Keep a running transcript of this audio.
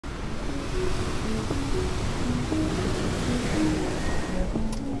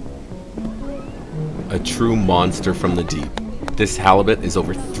A true monster from the deep. This halibut is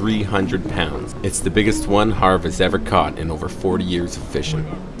over 300 pounds. It's the biggest one Harv has ever caught in over 40 years of fishing.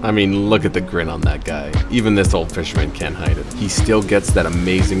 I mean, look at the grin on that guy. Even this old fisherman can't hide it. He still gets that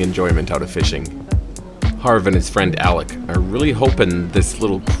amazing enjoyment out of fishing. Harv and his friend Alec are really hoping this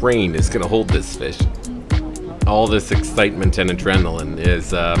little crane is gonna hold this fish. All this excitement and adrenaline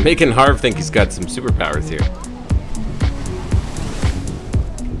is making Harv think he's got some superpowers here.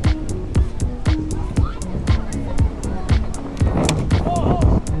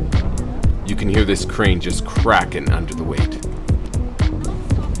 You can hear this crane just cracking under the weight.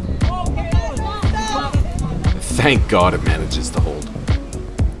 Thank God it manages to hold.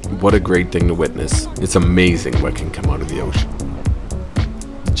 What a great thing to witness. It's amazing what can come out of the ocean.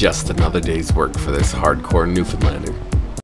 Just another day's work for this hardcore Newfoundlander.